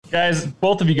Guys,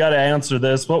 both of you got to answer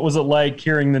this. What was it like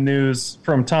hearing the news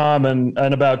from Tom and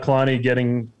about Kalani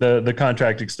getting the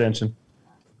contract extension?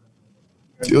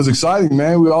 It was exciting,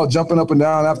 man. We were all jumping up and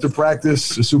down after practice.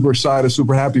 Super excited,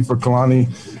 super happy for Kalani.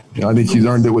 I think he's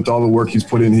earned it with all the work he's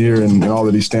put in here and all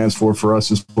that he stands for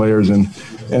us as players and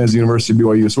as the University of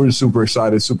BYU. So we're just super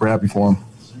excited, super happy for him.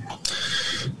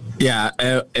 Yeah,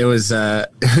 it was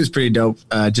pretty dope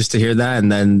just to hear that, and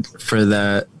then for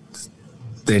the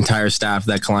entire staff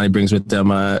that Kalani brings with them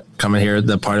coming here,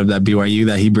 the part of that BYU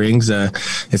that he brings,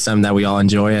 it's something that we all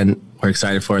enjoy and we're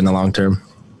excited for in the long term.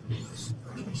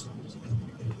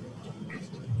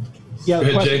 Yeah,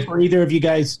 a question for either of you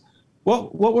guys.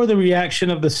 What were the reaction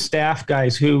of the staff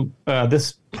guys who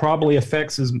this probably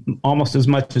affects almost as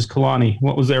much as Kalani?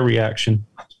 What was their reaction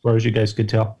as far as you guys could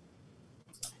tell?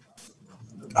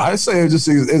 I'd say it was just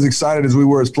as excited as we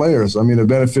were as players. I mean, it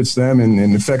benefits them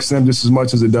and affects them just as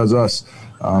much as it does us.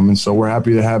 And so we're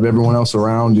happy to have everyone else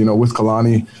around, with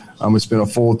Kalani. It's been a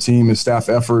full team and staff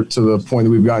effort to the point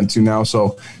that we've gotten to now.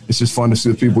 So it's just fun to see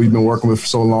the people we've been working with for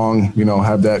so long,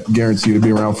 have that guarantee to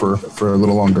be around for a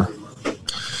little longer.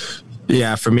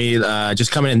 Yeah, for me,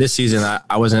 just coming in this season,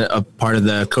 I wasn't a part of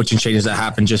the coaching changes that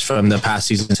happened just from the past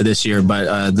season to this year.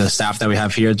 But the staff that we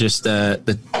have here, just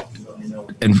the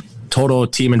total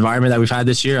team environment that we've had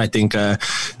this year, I think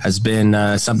has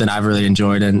been something I've really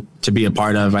enjoyed and to be a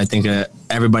part of. I think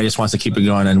everybody just wants to keep it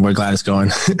going, and we're glad it's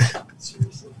going.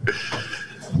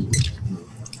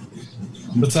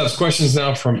 Let's have questions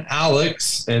now from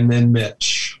Alex and then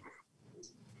Mitch.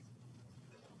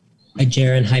 Hi,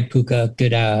 Jaren. Hi, Puka.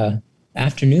 Good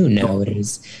afternoon now it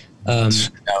is. Yeah,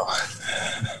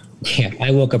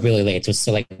 I woke up really late, so it's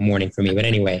still like morning for me. But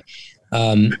anyway,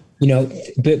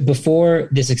 before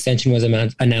this extension was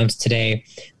announced today,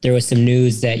 there was some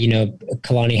news that,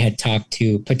 Kalani had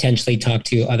potentially talked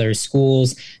to other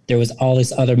schools. There was all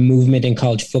this other movement in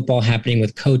college football happening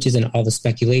with coaches and all the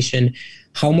speculation.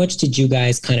 How much did you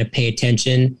guys kind of pay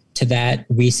attention to that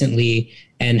recently?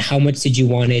 And how much did you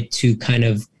want it to kind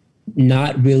of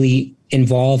not really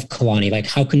involve Kalani? Like,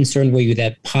 how concerned were you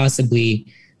that possibly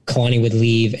Kalani would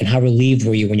leave? And how relieved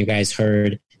were you when you guys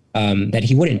heard that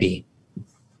he wouldn't be?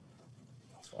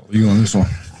 You on this one?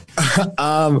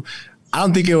 I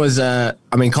don't think it was.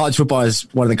 College football is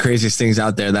one of the craziest things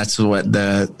out there. That's what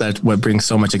brings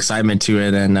so much excitement to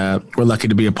it, and we're lucky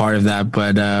to be a part of that.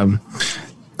 But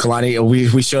Kalani,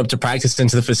 we showed up to practice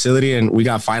into the facility, and we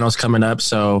got finals coming up.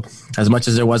 So as much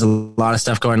as there was a lot of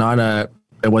stuff going on,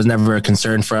 it was never a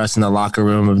concern for us in the locker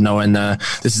room of knowing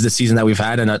this is the season that we've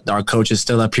had, and our coach is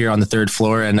still up here on the third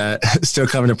floor and still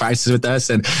coming to practice with us,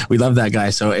 and we love that guy.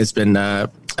 So it's been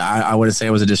I wouldn't say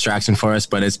it was a distraction for us,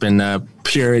 but it's been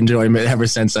pure enjoyment ever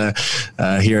since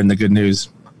hearing the good news.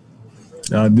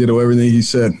 I did everything he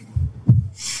said.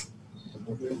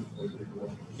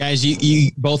 Guys,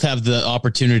 you both have the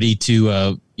opportunity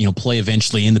to play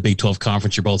eventually in the Big 12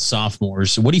 Conference. You're both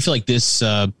sophomores. So what do you feel like this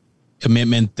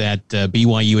commitment that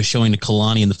BYU is showing to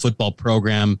Kalani and the football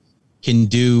program can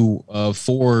do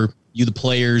for you, the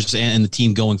players, and the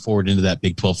team going forward into that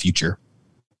Big 12 future?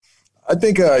 I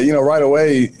think, right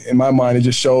away, in my mind, it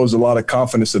just shows a lot of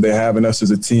confidence that they have in us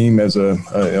as a team, as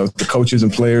the coaches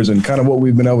and players, and kind of what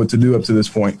we've been able to do up to this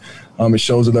point. It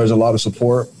shows that there's a lot of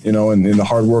support, and the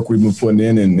hard work we've been putting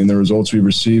in and the results we've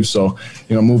received. So,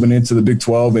 moving into the Big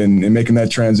 12 and making that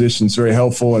transition is very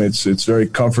helpful, and it's very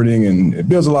comforting, and it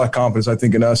builds a lot of confidence, I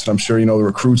think, in us. And I'm sure, the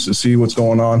recruits to see what's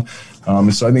going on.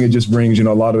 And so I think it just brings, a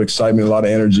lot of excitement, a lot of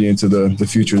energy into the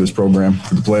future of this program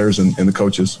for the players and the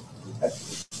coaches.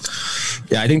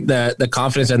 Yeah, I think the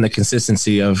confidence and the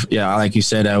consistency of, like you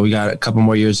said, we got a couple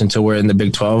more years until we're in the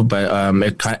Big 12, but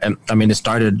it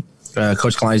started,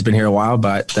 Coach Kalani's been here a while,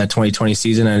 but that 2020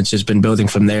 season, and it's just been building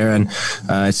from there. And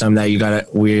it's something that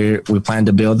we plan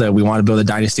to build, that we want to build a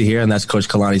dynasty here, and that's Coach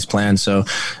Kalani's plan. So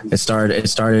it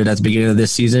started at the beginning of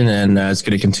this season, and it's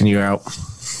going to continue out.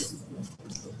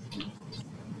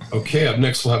 Okay, up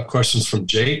next we'll have questions from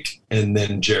Jake and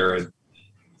then Jared.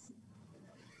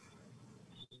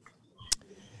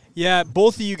 Yeah,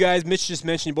 both of you guys, Mitch just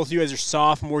mentioned, both of you guys are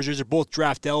sophomores. You guys are both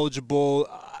draft eligible.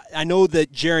 I know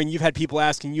that, Jaren, you've had people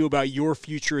asking you about your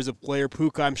future as a player.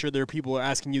 Puka, I'm sure there are people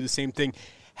asking you the same thing.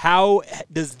 How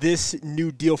does this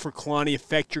new deal for Kalani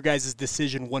affect your guys'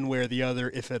 decision one way or the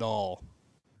other, if at all?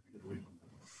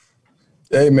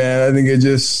 Hey, man, I think it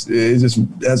just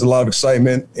has a lot of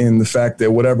excitement in the fact that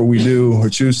whatever we do or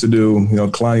choose to do,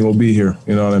 Kalani will be here.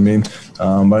 You know what I mean?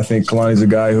 I think Kalani's a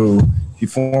guy who he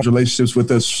forms relationships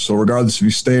with us. So regardless if you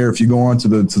stay or if you go on to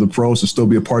the pros, to still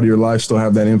be a part of your life, still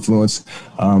have that influence.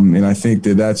 And I think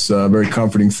that's a very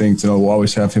comforting thing to know we'll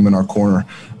always have him in our corner.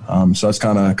 So that's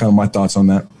kind of my thoughts on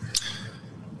that.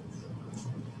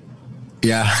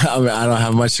 Yeah, I mean, I don't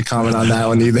have much to comment on that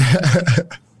one either.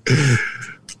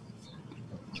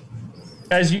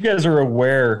 Guys, you guys are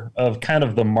aware of kind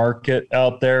of the market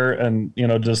out there, and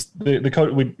just the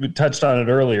coach. We touched on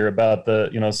it earlier about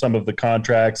the some of the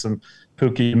contracts, and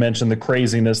Puka, you mentioned the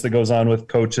craziness that goes on with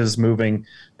coaches moving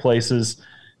places.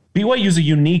 BYU is a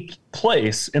unique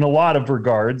place in a lot of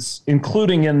regards,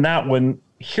 including in that one.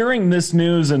 Hearing this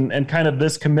news and kind of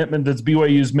this commitment that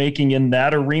BYU's making in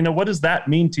that arena, what does that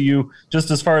mean to you,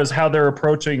 just as far as how they're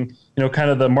approaching,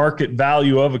 kind of the market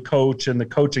value of a coach and the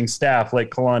coaching staff like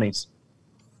Kalani's?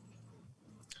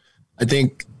 I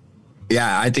think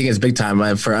it's big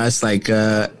time for us. Like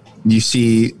you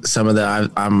see some of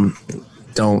the,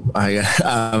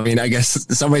 I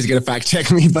guess somebody's going to fact check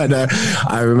me, but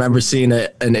I remember seeing an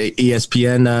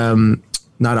ESPN,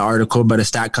 not an article, but a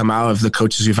stat come out of the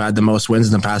coaches who've had the most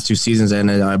wins in the past 2 seasons.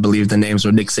 And I believe the names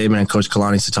were Nick Saban and Coach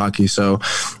Kalani Sitake. So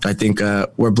I think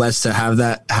we're blessed to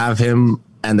have him,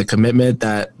 and the commitment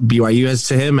that BYU has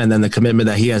to him, and then the commitment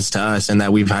that he has to us and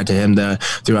that we've had to him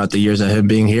throughout the years of him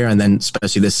being here, and then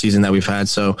especially this season that we've had.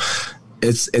 So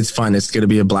it's fun. It's going to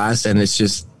be a blast, and it's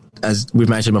just, as we've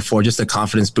mentioned before, just a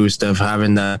confidence boost of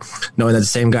knowing that the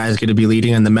same guy is going to be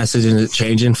leading, and the message is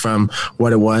changing from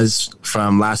what it was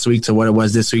from last week to what it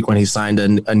was this week when he signed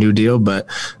a new deal. But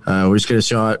we're just going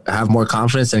to have more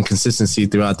confidence and consistency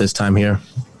throughout this time here.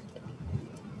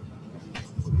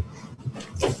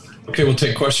 Okay, we'll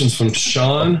take questions from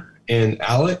Sean and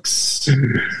Alex.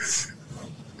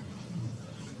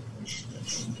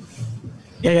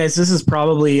 Yeah, guys, this is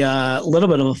probably a little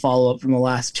bit of a follow-up from the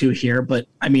last 2 here, but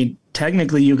I mean,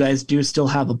 technically you guys do still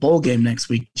have a bowl game next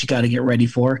week that you got to get ready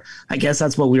for. I guess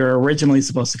that's what we were originally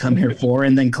supposed to come here for,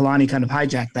 and then Kalani kind of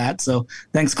hijacked that, so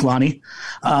thanks, Kalani.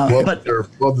 Well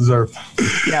deserved.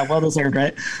 Yeah, well deserved,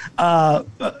 right? But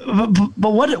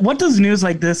what does news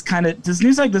like this kind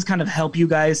of help you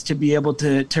guys to be able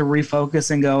to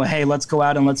refocus and go, hey, let's go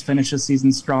out and let's finish the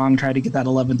season strong, try to get that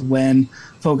 11th win,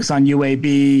 focus on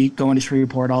UAB, go into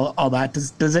Shreveport, all that.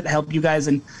 Does it help you guys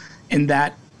in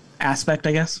that aspect,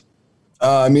 I guess?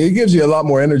 I mean, it gives you a lot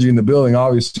more energy in the building,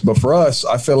 obviously. But for us,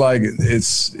 I feel like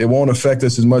it won't affect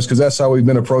us as much because that's how we've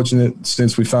been approaching it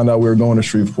since we found out we were going to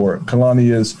Shreveport.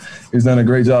 Kalani has done a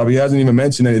great job. He hasn't even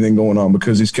mentioned anything going on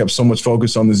because he's kept so much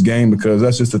focus on this game, because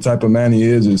that's just the type of man he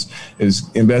is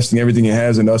investing everything he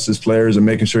has in us as players and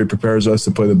making sure he prepares us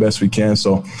to play the best we can.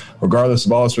 So regardless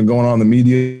of all that's been going on in the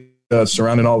media,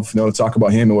 surrounding all, to talk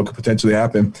about him and what could potentially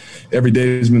happen. Every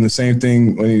day has been the same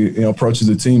thing when he approaches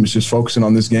the team. It's just focusing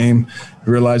on this game,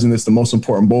 realizing it's the most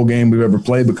important bowl game we've ever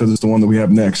played because it's the one that we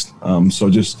have next. So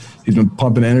just he's been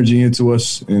pumping energy into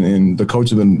us, and the coach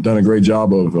has done a great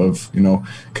job of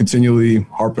continually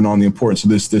harping on the importance of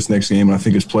this next game. And I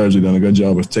think his players have done a good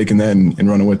job of taking that and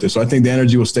running with it. So I think the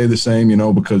energy will stay the same,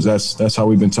 because that's how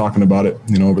we've been talking about it,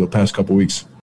 over the past couple of weeks.